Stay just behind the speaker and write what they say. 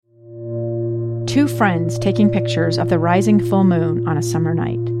Two friends taking pictures of the rising full moon on a summer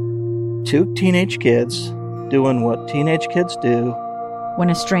night. Two teenage kids doing what teenage kids do. When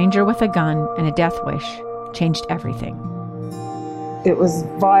a stranger with a gun and a death wish changed everything. It was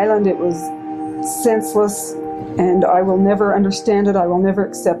violent, it was senseless, and I will never understand it, I will never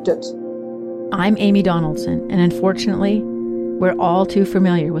accept it. I'm Amy Donaldson, and unfortunately, we're all too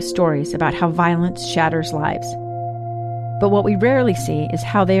familiar with stories about how violence shatters lives. But what we rarely see is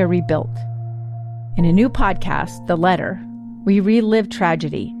how they are rebuilt. In a new podcast, The Letter, we relive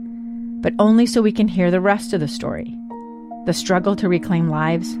tragedy, but only so we can hear the rest of the story. The struggle to reclaim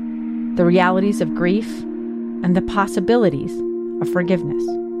lives, the realities of grief, and the possibilities of forgiveness.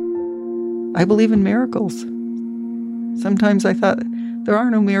 I believe in miracles. Sometimes I thought, there are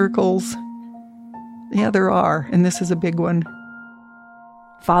no miracles. Yeah, there are, and this is a big one.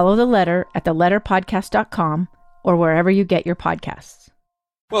 Follow The Letter at theletterpodcast.com or wherever you get your podcasts.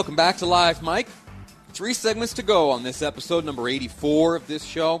 Welcome back to Live Mike. 3 segments to go on this episode, number 84 of this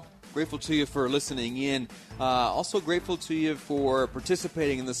show. Grateful to you for listening in. Also grateful to you for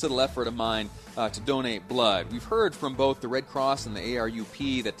participating in this little effort of mine to donate blood. We've heard from both the Red Cross and the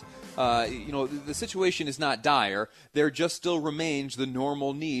ARUP that the situation is not dire. There just still remains the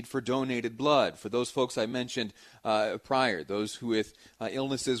normal need for donated blood. For those folks I mentioned prior, those who with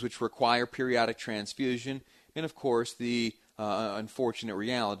illnesses which require periodic transfusion, and of course the unfortunate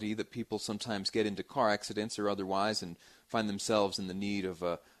reality that people sometimes get into car accidents or otherwise and find themselves in the need of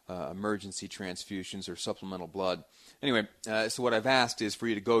emergency transfusions or supplemental blood. Anyway, so what I've asked is for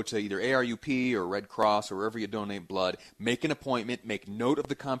you to go to either ARUP or Red Cross or wherever you donate blood, make an appointment, make note of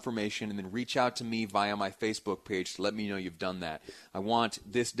the confirmation, and then reach out to me via my Facebook page to let me know you've done that. I want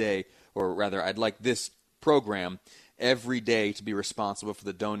this day, or rather I'd like this program every day to be responsible for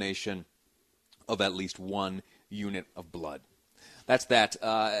the donation of at least 1 unit of blood. That's that.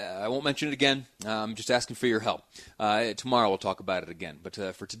 I won't mention it again. I'm just asking for your help. Tomorrow we'll talk about it again. But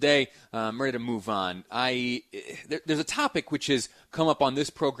for today, I'm ready to move on. There's a topic which has come up on this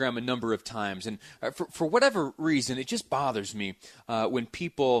program a number of times, and for whatever reason, it just bothers me when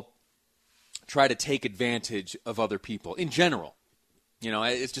people try to take advantage of other people in general. You know,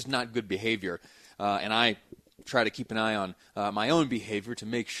 it's just not good behavior, and I try to keep an eye on my own behavior to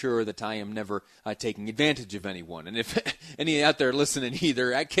make sure that I am never taking advantage of anyone. And if any out there listening,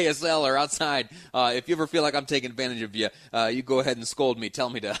 either at KSL or outside, if you ever feel like I'm taking advantage of you, you go ahead and scold me.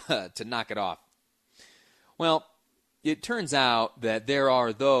 Tell me to knock it off. Well, it turns out that there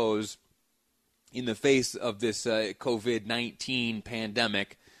are those in the face of this COVID-19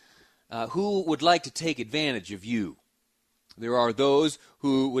 pandemic who would like to take advantage of you. There are those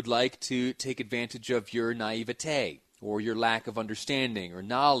who would like to take advantage of your naivete or your lack of understanding or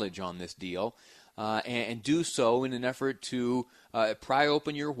knowledge on this deal and do so in an effort to pry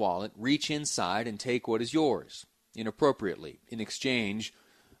open your wallet, reach inside, and take what is yours inappropriately in exchange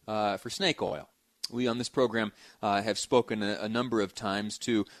for snake oil. We on this program have spoken a number of times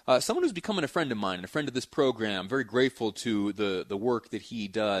to someone who's becoming a friend of mine and a friend of this program. I'm very grateful to the work that he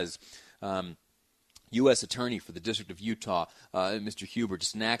does. U.S. Attorney for the District of Utah, Mr. Huber,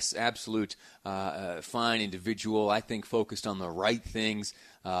 just an absolute fine individual, I think focused on the right things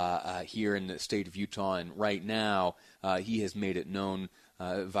here in the state of Utah. And right now, he has made it known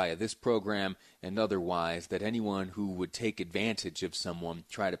via this program and otherwise that anyone who would take advantage of someone,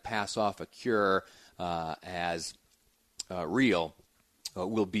 try to pass off a cure as real,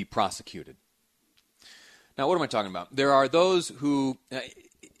 will be prosecuted. Now, what am I talking about? There are those who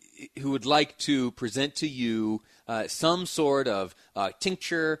would like to present to you some sort of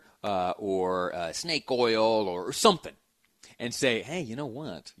tincture or snake oil or something, and say, "Hey, you know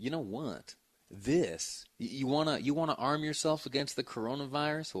what? This you wanna arm yourself against the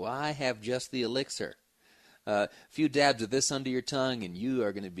coronavirus? Well, I have just the elixir. A few dabs of this under your tongue, and you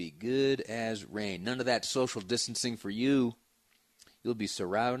are going to be good as rain. None of that social distancing for you. You'll be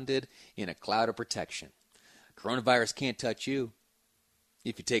surrounded in a cloud of protection. Coronavirus can't touch you.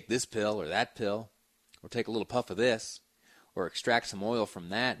 If you take this pill or that pill, or take a little puff of this, or extract some oil from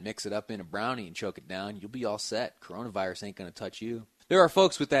that, mix it up in a brownie and choke it down, you'll be all set. Coronavirus ain't going to touch you." There are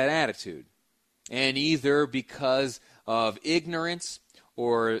folks with that attitude, and either because of ignorance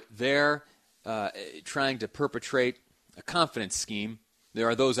or they're trying to perpetrate a confidence scheme, there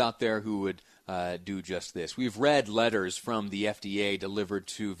are those out there who would do just this. We've read letters from the FDA delivered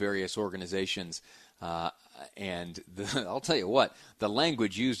to various organizations, and I'll tell you what, the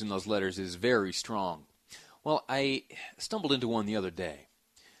language used in those letters is very strong. Well, I stumbled into one the other day,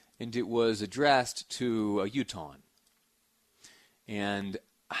 and it was addressed to a Utahn. And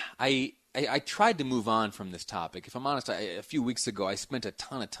I I tried to move on from this topic. If I'm honest, a few weeks ago I spent a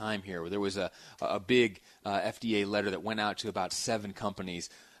ton of time here where there was a big FDA letter that went out to about 7 companies.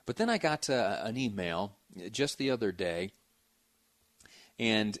 But then I got an email just the other day,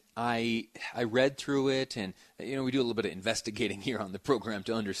 and I read through it, and we do a little bit of investigating here on the program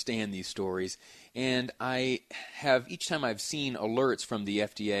to understand these stories. And I have, each time I've seen alerts from the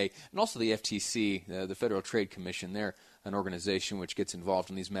FDA and also the FTC, the Federal Trade Commission, they're an organization which gets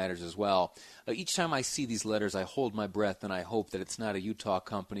involved in these matters as well. Each time I see these letters, I hold my breath and I hope that it's not a Utah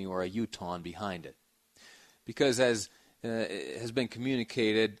company or a Utahn behind it. Because as has been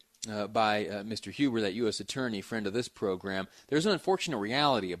communicated by Mr. Huber, that U.S. Attorney, friend of this program, there's an unfortunate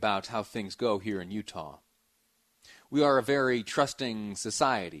reality about how things go here in Utah. We are a very trusting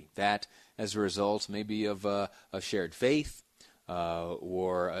society that, as a result, maybe of a shared faith,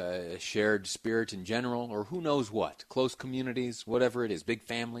 or a shared spirit in general, or who knows what, close communities, whatever it is, big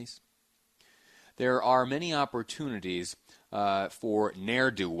families. There are many opportunities for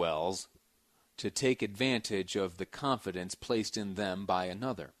ne'er-do-wells to take advantage of the confidence placed in them by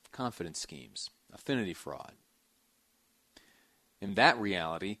another. Confidence schemes, affinity fraud. And that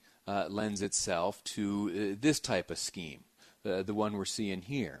reality lends itself to this type of scheme, the one we're seeing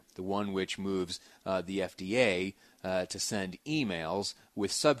here, the one which moves the FDA to send emails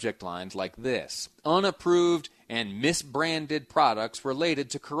with subject lines like this: unapproved and misbranded products related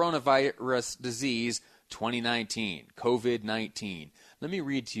to coronavirus disease 2019, COVID-19. Let me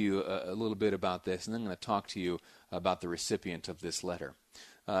read to you a little bit about this, and then I'm going to talk to you about the recipient of this letter.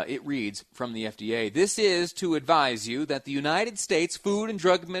 It reads from the FDA, "This is to advise you that the United States Food and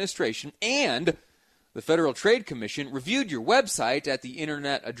Drug Administration and the Federal Trade Commission reviewed your website at the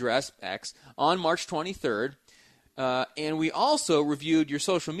internet address X on March 23rd, and we also reviewed your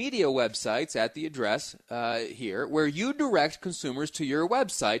social media websites at the address here, where you direct consumers to your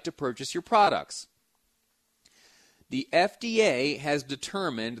website to purchase your products. The FDA has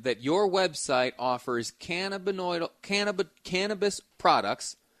determined that your website offers cannabis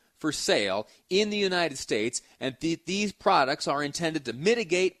products for sale in the United States, and these products are intended to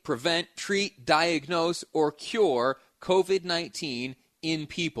mitigate, prevent, treat, diagnose, or cure COVID-19 in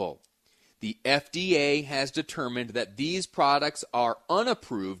people. The FDA has determined that these products are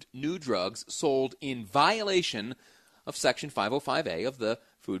unapproved new drugs sold in violation of Section 505A of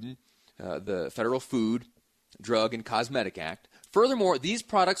the Federal Food, Drug, and Cosmetic Act. Furthermore, these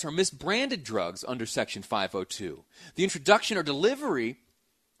products are misbranded drugs under Section 502. The introduction or delivery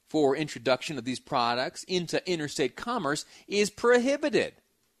for introduction of these products into interstate commerce is prohibited.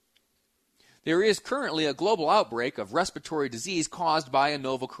 There is currently a global outbreak of respiratory disease caused by a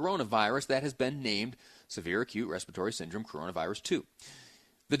novel coronavirus that has been named Severe Acute Respiratory Syndrome Coronavirus 2.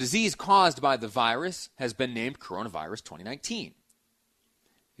 The disease caused by the virus has been named Coronavirus 2019.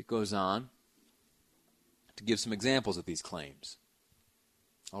 It goes on to give some examples of these claims.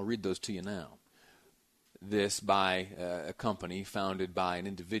 I'll read those to you now. This by a company founded by an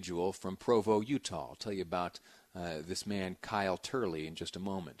individual from Provo, Utah. I'll tell you about this man, Kyle Turley, in just a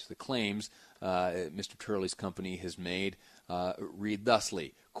moment. The claims Mr. Turley's company has made read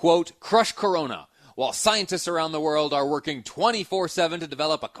thusly, quote, "Crush Corona. While scientists around the world are working 24/7 to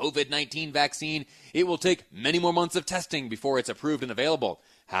develop a COVID-19 vaccine, it will take many more months of testing before it's approved and available.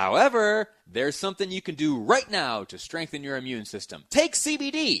 However, there's something you can do right now to strengthen your immune system. Take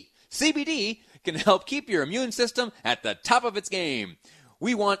CBD. CBD can help keep your immune system at the top of its game.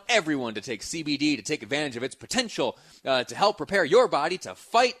 We want everyone to take CBD to take advantage of its potential to help prepare your body to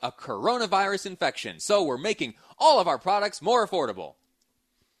fight a coronavirus infection. So we're making all of our products more affordable."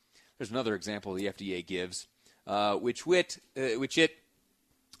 There's another example the FDA gives, which it,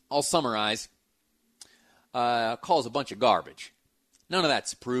 I'll summarize, calls a bunch of garbage. None of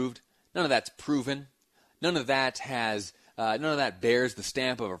that's approved. None of that's proven. None of that bears the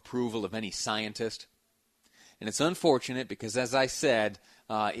stamp of approval of any scientist. And it's unfortunate because, as I said,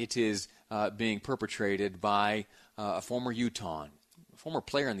 it is being perpetrated by a former Utahn, a former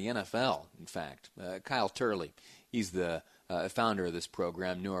player in the NFL, in fact, Kyle Turley. He's the founder of this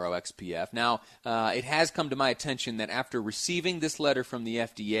program, NeuroXPF. Now, it has come to my attention that after receiving this letter from the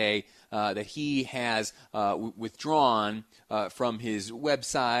FDA, that he has withdrawn from his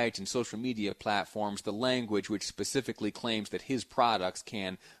website and social media platforms the language which specifically claims that his products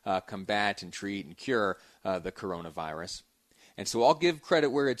can combat and treat and cure the coronavirus. And so I'll give credit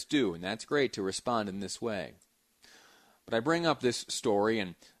where it's due, and that's great to respond in this way. But I bring up this story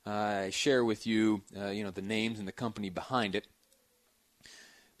and I share with you, the names and the company behind it,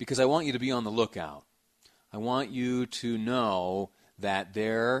 because I want you to be on the lookout. I want you to know that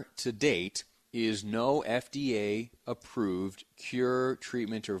there, to date, is no FDA-approved cure,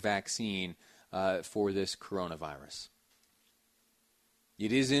 treatment, or vaccine for this coronavirus.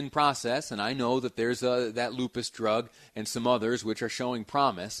 It is in process, and I know that there's that lupus drug and some others which are showing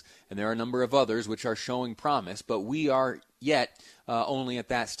promise, and there are a number of others which are showing promise, but we are yet only at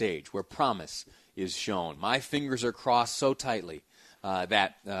that stage where promise is shown. My fingers are crossed so tightly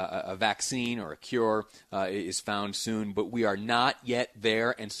that a vaccine or a cure is found soon, but we are not yet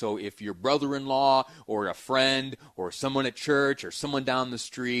there. And so if your brother-in-law or a friend or someone at church or someone down the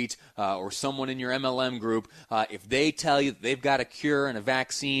street or someone in your MLM group, if they tell you that they've got a cure and a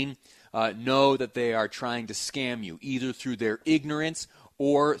vaccine, know that they are trying to scam you, either through their ignorance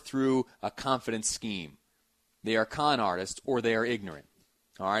or through a confidence scheme. They are con artists or they are ignorant.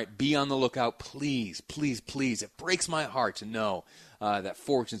 All right, be on the lookout, please, please, please. It breaks my heart to know that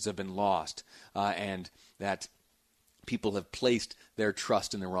fortunes have been lost and that people have placed their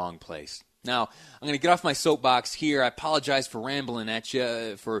trust in the wrong place. Now, I'm going to get off my soapbox here. I apologize for rambling at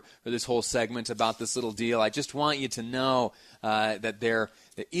you for this whole segment about this little deal. I just want you to know that there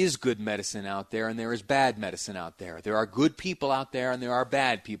is good medicine out there and there is bad medicine out there. There are good people out there and there are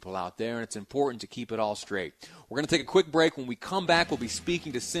bad people out there, and it's important to keep it all straight. We're going to take a quick break. When we come back, we'll be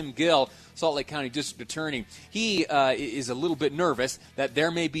speaking to Sim Gill, Salt Lake County District Attorney. He is a little bit nervous that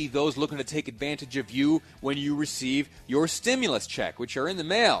there may be those looking to take advantage of you when you receive your stimulus check, which are in the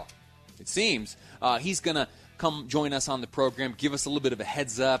mail. It seems. He's going to come join us on the program, give us a little bit of a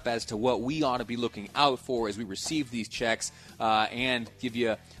heads up as to what we ought to be looking out for as we receive these checks, and give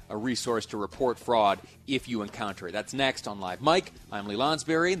you a resource to report fraud if you encounter it. That's next on Live Mike. I'm Lee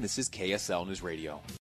Lonsberry, and this is KSL News Radio.